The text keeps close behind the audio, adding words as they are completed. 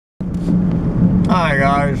Hi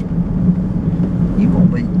guys, you will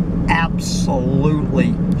be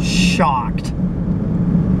absolutely shocked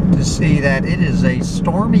to see that it is a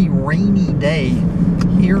stormy, rainy day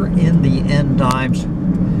here in the end times.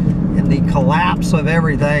 In the collapse of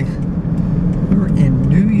everything, we're in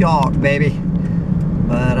New York, baby.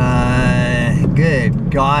 But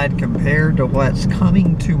good God, compared to what's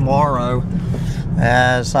coming tomorrow,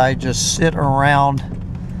 as I just sit around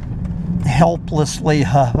helplessly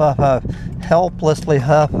that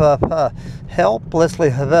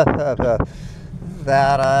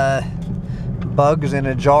bugs in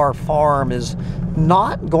a jar farm is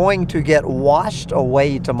not going to get washed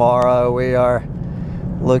away tomorrow. We are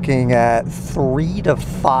looking at 3 to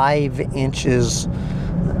 5 inches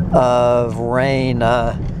of rain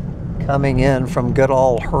coming in from good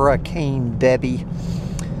old Hurricane Debbie.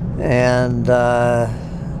 And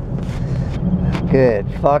good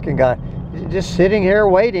fucking God, just sitting here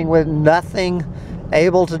waiting with nothing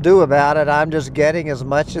able to do about it. I'm just getting as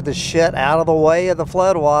much of the shit out of the way of the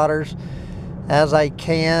floodwaters as I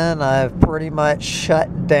can. I've pretty much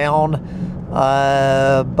shut down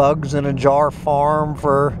Bugs in a Jar Farm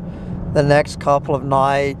for the next couple of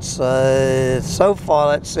nights. So far,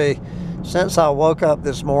 let's see, since I woke up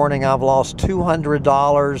this morning, I've lost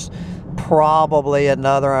 $200. Probably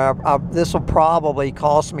another, this will probably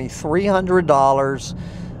cost me $300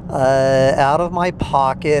 out of my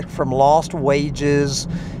pocket from lost wages,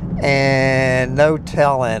 and no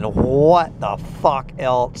telling what the fuck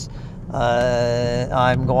else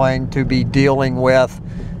I'm going to be dealing with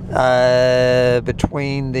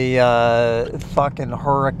between the fucking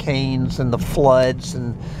hurricanes and the floods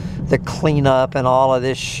and the cleanup and all of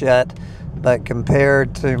this shit. But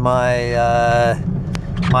compared to my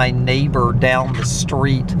neighbor down the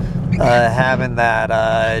street having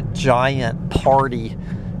that giant party,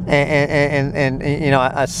 and you know,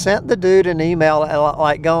 I sent the dude an email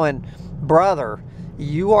like going, brother,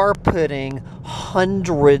 you are putting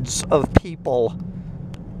hundreds of people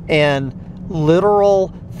in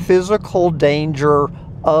literal physical danger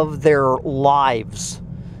of their lives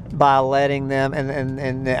by letting them,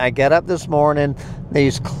 and I get up this morning,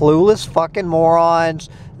 these clueless fucking morons,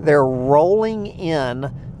 they're rolling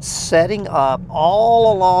in, setting up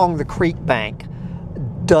all along the creek bank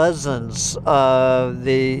dozens of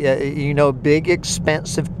the you know, big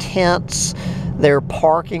expensive tents. They're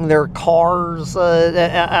parking their cars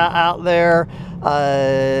out there.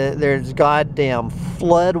 There's goddamn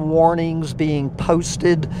flood warnings being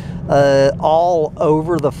posted all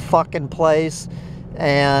over the fucking place,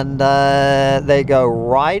 and they go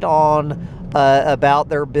right on about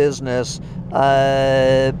their business,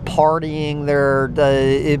 partying their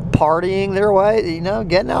way, you know,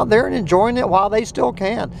 getting out there and enjoying it while they still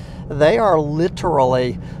can. They are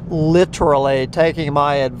literally taking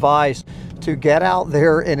my advice to get out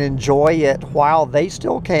there and enjoy it while they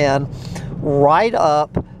still can, right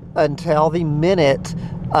up until the minute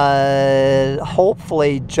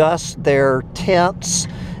hopefully just their tents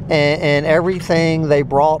and everything they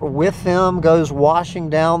brought with them goes washing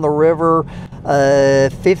down the river,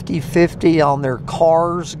 50-50 on their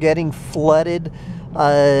cars getting flooded,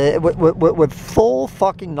 with full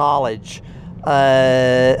fucking knowledge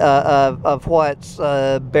of what's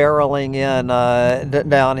barreling in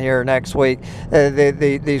down here next week.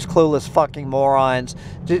 These clueless fucking morons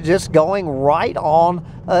just going right on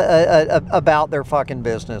about their fucking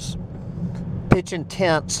business, pitching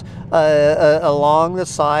tents along the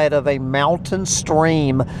side of a mountain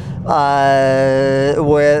stream with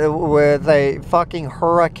a fucking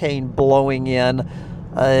hurricane blowing in.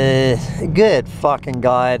 Good fucking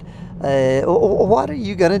God. What are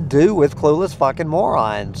you gonna do with clueless fucking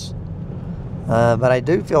morons? But I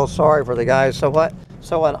do feel sorry for the guys. So what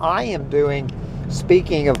I am doing,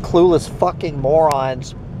 speaking of clueless fucking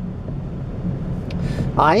morons,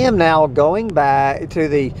 I am now going back to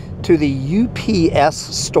the UPS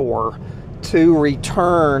store to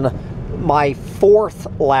return my 4th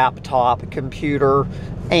laptop computer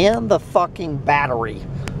and the fucking battery.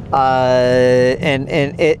 And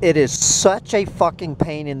it is such a fucking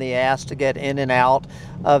pain in the ass to get in and out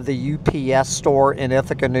of the UPS store in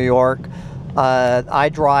Ithaca, New York. I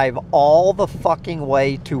drive all the fucking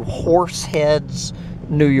way to Horseheads,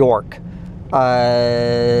 New York.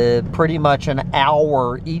 Pretty much an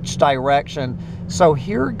hour each direction. So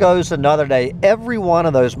here goes another day. Every one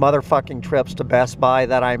of those motherfucking trips to Best Buy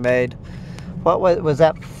that I made, what was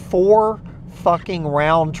that, 4 fucking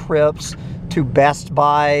round trips to Best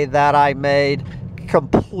Buy that I made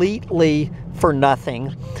completely for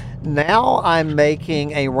nothing. Now I'm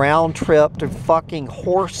making a round trip to fucking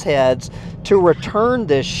Horseheads to return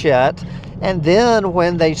this shit And then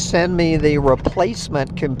when they send me the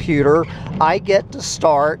replacement computer, I get to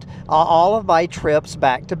start all of my trips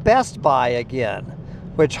back to Best Buy again,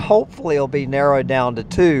 which hopefully will be narrowed down to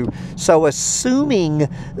 2. So assuming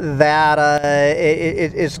that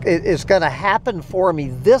it's going to happen for me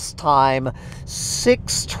this time,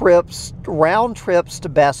 6 trips, round trips to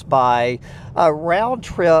Best Buy, a round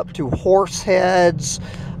trip to Horseheads,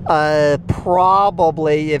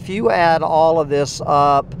 probably, if you add all of this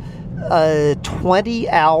up, 20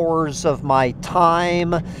 hours of my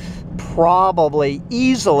time, probably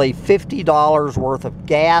easily $50 worth of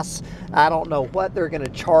gas. I don't know what they're going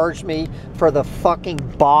to charge me for the fucking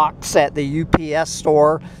box at the UPS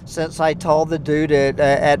store, since I told the dude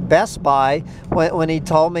at Best Buy, when he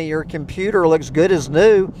told me your computer looks good as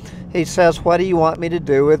new, he says, what do you want me to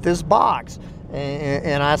do with this box?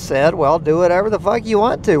 And I said, well, do whatever the fuck you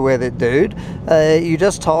want to with it, dude. You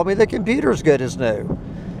just told me the computer's good as new.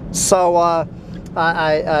 So I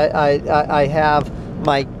have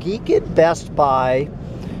my geek at Best Buy,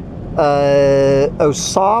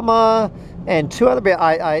 Osama, and 2 other.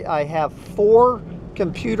 I have 4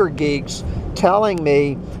 computer geeks telling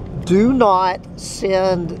me, do not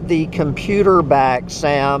send the computer back,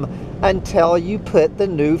 Sam, until you put the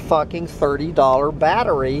new fucking $30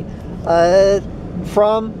 battery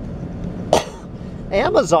from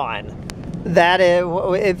Amazon. That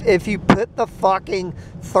if you put the fucking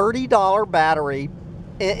 $30 battery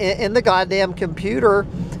in the goddamn computer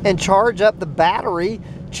and charge up the battery,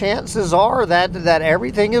 chances are that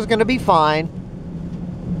everything is going to be fine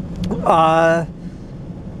for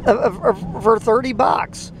 30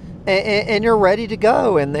 bucks. And you're ready to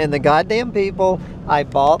go. And the goddamn people I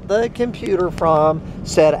bought the computer from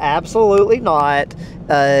said absolutely not.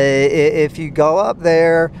 If you go up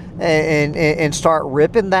there and start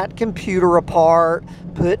ripping that computer apart,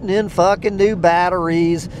 putting in fucking new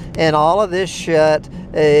batteries and all of this shit,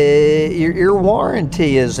 your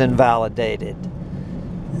warranty is invalidated.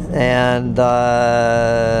 And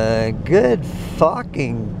good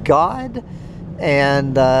fucking God.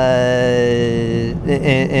 And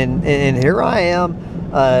here I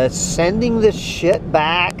am sending this shit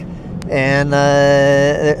back, and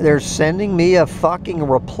they're sending me a fucking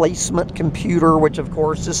replacement computer, which of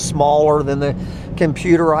course is smaller than the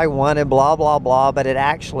computer I wanted, blah blah blah. But it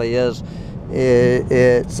actually is,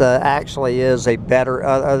 it's actually is a better,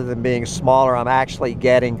 other than being smaller, I'm actually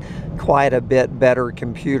getting quite a bit better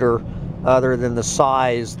computer, other than the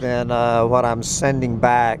size, than what I'm sending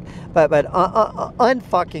back. But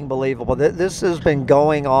unfucking believable. This has been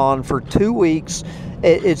going on for 2 weeks.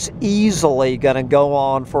 It's easily going to go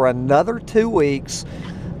on for another 2 weeks,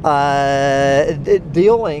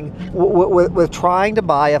 dealing with trying to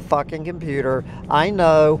buy a fucking computer. I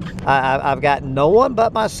know I've got no one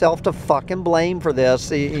but myself to fucking blame for this.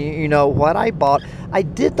 You know what I bought? I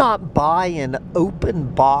did not buy an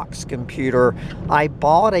open box computer. I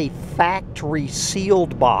bought a factory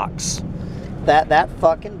sealed box. That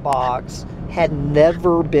fucking box had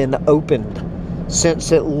never been opened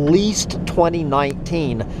since at least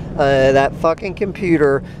 2019. That fucking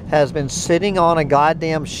computer has been sitting on a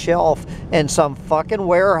goddamn shelf in some fucking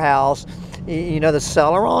warehouse. You know, the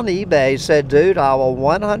seller on eBay said, dude, I will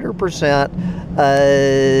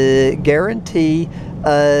 100% guarantee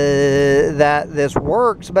that this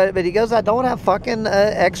works, but he goes, I don't have fucking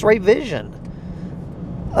x-ray vision.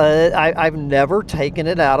 I've never taken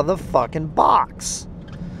it out of the fucking box.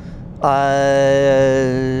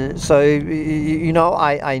 So, you know,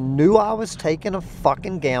 I knew I was taking a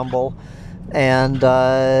fucking gamble. And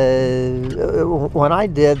when I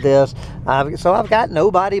did this, I've got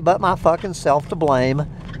nobody but my fucking self to blame.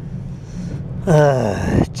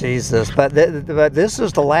 Jesus, but this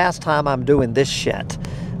is the last time I'm doing this shit.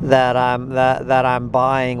 That I'm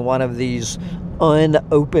buying one of these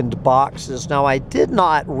unopened boxes. Now, I did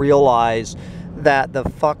not realize that the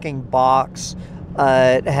fucking box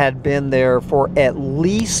had been there for at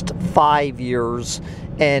least 5 years,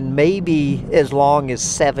 and maybe as long as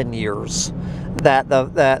 7 years. That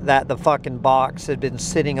the fucking box had been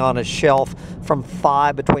sitting on a shelf from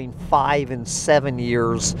between 5 and 7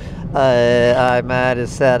 years. I might have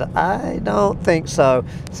said, I don't think so.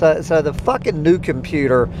 So the fucking new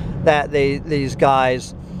computer that these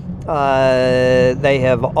guys, they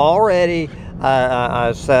have already,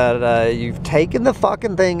 I said, you've taken the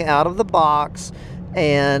fucking thing out of the box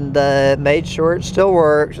and made sure it still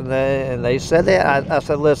works, and they said that. I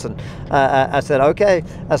said, listen, I said, okay,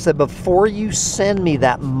 I said, before you send me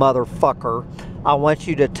that motherfucker, I want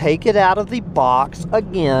you to take it out of the box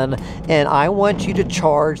again, and I want you to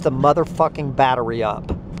charge the motherfucking battery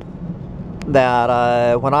up.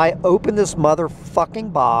 That when I open this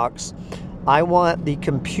motherfucking box, I want the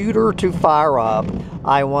computer to fire up.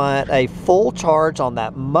 I want a full charge on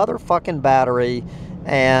that motherfucking battery,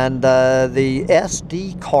 and the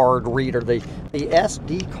SD card reader, the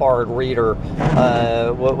SD card reader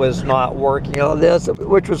was not working on this,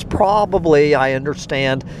 which was probably, I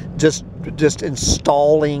understand, just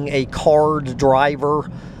installing a card driver.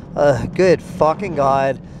 Good fucking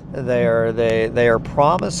God. They are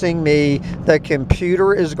promising me the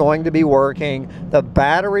computer is going to be working, the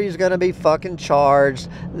battery is going to be fucking charged,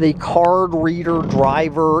 the card reader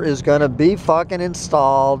driver is going to be fucking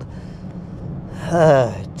installed.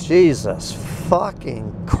 Jesus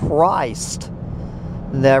fucking Christ.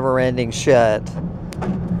 Never-ending shit.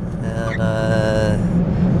 And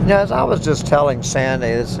you know, as I was just telling Sandy,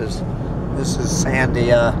 this is Sandy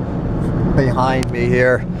behind me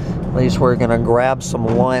here. At least we're gonna grab some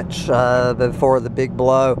lunch before the big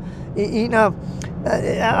blow. You know,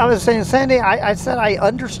 I was saying, Sandy, I said I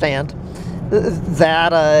understand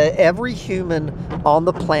that every human on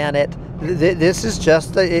the planet, this is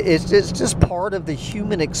just it's just part of the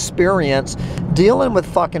human experience dealing with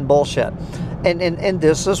fucking bullshit. And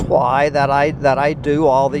this is why that I do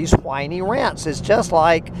all these whiny rants. It's just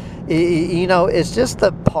like, you know, it's just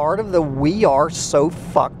the part of the we are so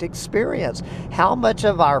fucked experience. How much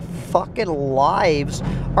of our fucking lives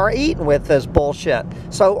are eaten with this bullshit?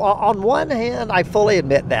 So on one hand, I fully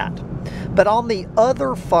admit that. But on the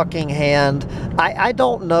other fucking hand, I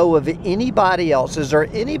don't know of anybody else. Is there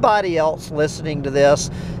anybody else listening to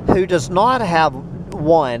this who does not have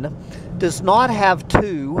one, does not have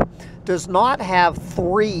two, does not have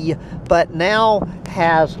three, but now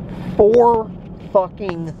has 4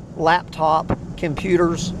 fucking laptop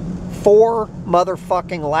computers, 4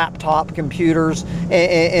 motherfucking laptop computers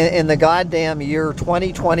in the goddamn year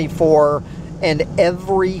 2024, and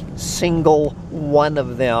every single one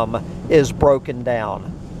of them is broken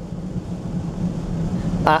down.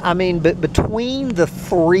 I mean, but between the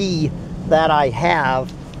 3 that I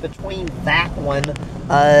have, between that one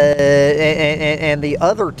and the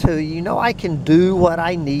other 2, you know, I can do what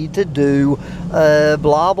I need to do,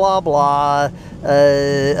 blah, blah, blah.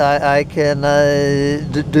 I can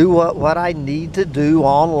do what I need to do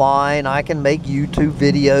online. I can make YouTube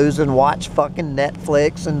videos and watch fucking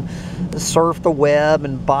Netflix and surf the web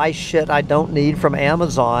and buy shit I don't need from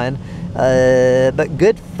Amazon. But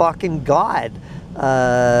good fucking God.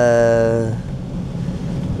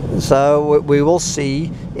 So we will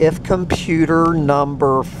see if computer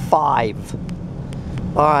number 5.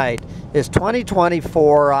 All right, it's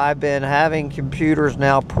 2024. I've been having computers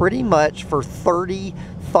now pretty much for 30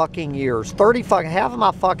 fucking years. 30 fucking, half of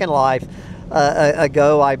my fucking life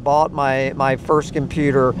ago, I bought my first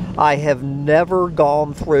computer. I have never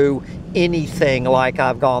gone through anything like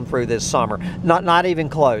I've gone through this summer. Not even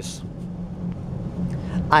close.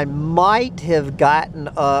 I might have gotten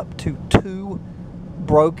up to 2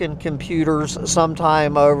 broken computers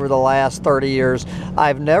sometime over the last 30 years.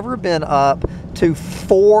 I've never been up to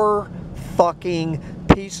 4 fucking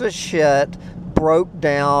piece of shit broke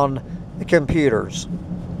down computers.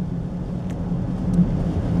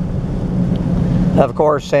 Of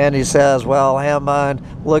course, Sandy says, well, Hammond,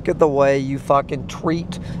 look at the way you fucking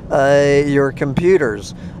treat your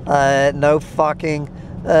computers. No fucking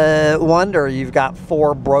wonder you've got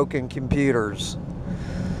 4 broken computers.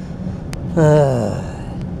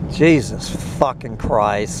 Jesus fucking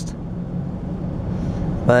Christ.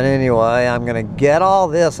 But anyway, I'm gonna get all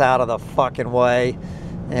this out of the fucking way,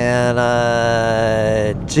 and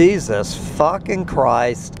Jesus fucking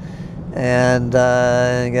Christ, and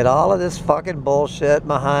get all of this fucking bullshit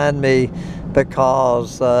behind me,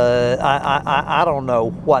 because I don't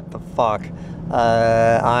know what the fuck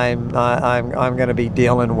I'm gonna be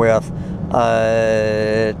dealing with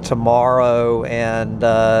tomorrow, and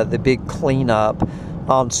the big cleanup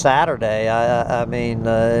on Saturday. I mean,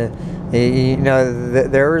 you know,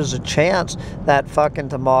 there is a chance that fucking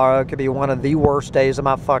tomorrow could be one of the worst days of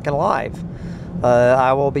my fucking life.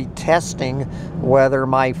 I will be testing whether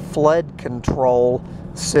my flood control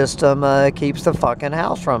system keeps the fucking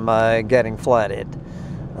house from getting flooded.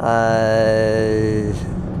 I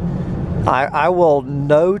will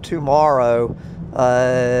know tomorrow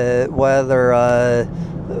whether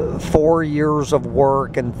 4 years of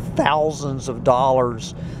work and thousands of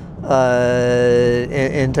dollars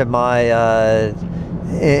into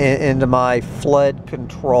my flood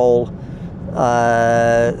control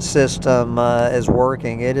system is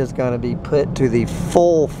working. It is going to be put to the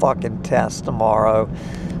full fucking test tomorrow.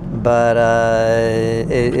 But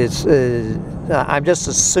I'm just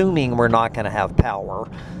assuming we're not going to have power.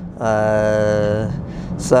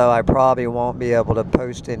 So I probably won't be able to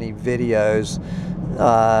post any videos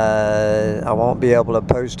I won't be able to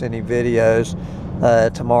post any videos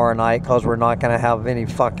tomorrow night because we're not going to have any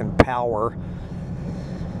fucking power.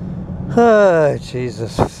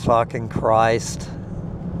 Jesus fucking Christ.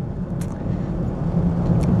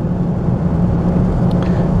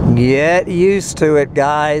 Get used to it,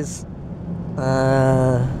 guys.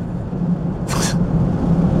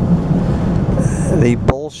 The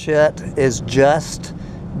bullshit is just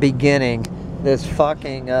beginning. This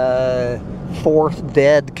fucking fourth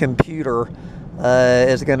dead computer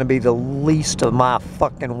is going to be the least of my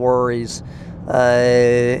fucking worries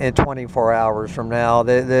in 24 hours from now.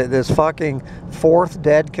 This fucking fourth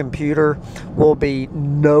dead computer will be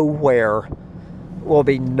nowhere.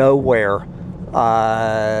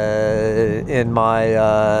 In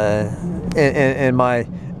my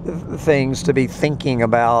things to be thinking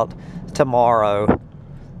about tomorrow,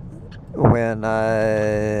 when I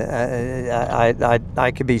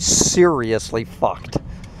could be seriously fucked.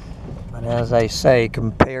 But as I say,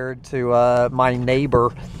 compared to my neighbor,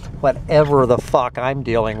 whatever the fuck I'm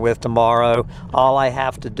dealing with tomorrow, all I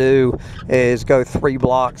have to do is go 3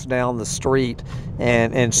 blocks down the street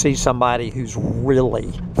and see somebody who's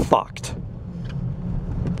really fucked.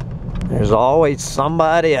 There's always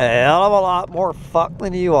somebody a hell of a lot more fucked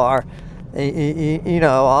than you are. You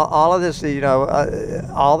know, all of this, you know,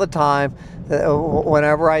 all the time,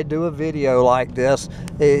 whenever I do a video like this,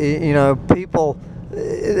 you know, people,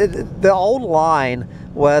 the old line,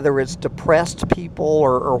 whether it's depressed people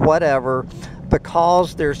or whatever,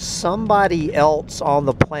 because there's somebody else on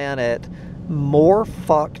the planet more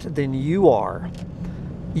fucked than you are,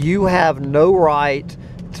 you have no right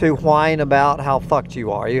to whine about how fucked you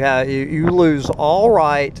are. You lose all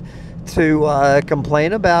right to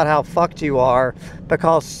complain about how fucked you are,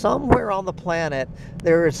 because somewhere on the planet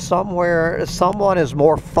there is someone is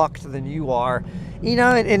more fucked than you are. You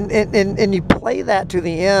know, and you play that to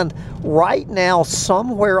the end. Right now,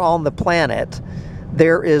 somewhere on the planet,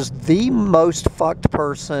 there is the most fucked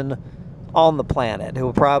person on the planet who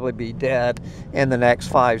will probably be dead in the next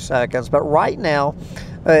 5 seconds. But right now,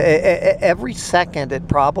 every second it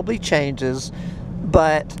probably changes,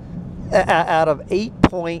 but out of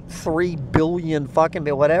 8.3 billion fucking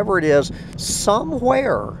whatever it is,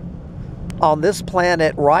 somewhere on this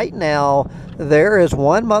planet right now, there is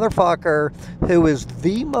one motherfucker who is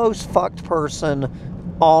the most fucked person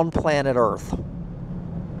on planet Earth,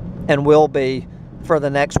 and will be for the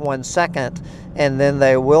next 1 second, and then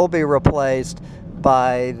they will be replaced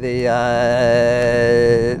by the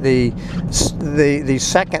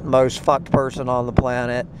second most fucked person on the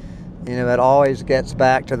planet. You know, it always gets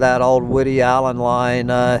back to that old Woody Allen line,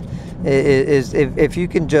 if you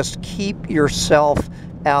can just keep yourself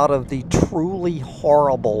out of the truly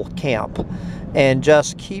horrible camp and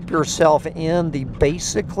just keep yourself in the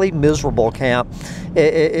basically miserable camp,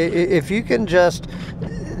 if you can just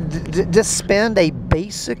spend a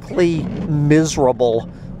basically miserable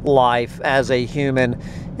life as a human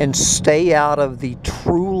and stay out of the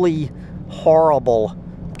truly horrible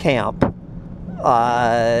camp,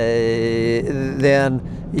 then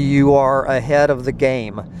you are ahead of the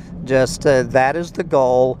game. Just that is the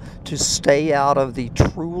goal, to stay out of the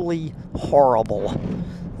truly horrible,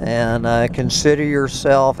 and consider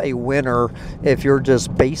yourself a winner if you're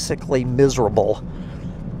just basically miserable.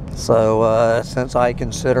 So since I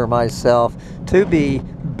consider myself to be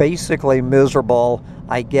basically miserable,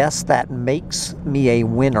 I guess that makes me a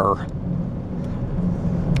winner.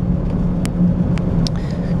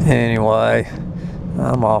 Anyway,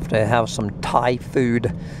 I'm off to have some Thai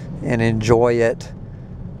food and enjoy it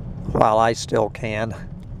while I still can.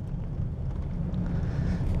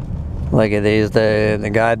 Look at these, the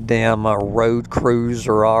goddamn road crews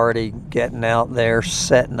are already getting out there,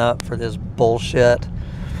 setting up for this bullshit.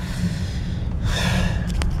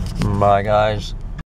 Bye, guys.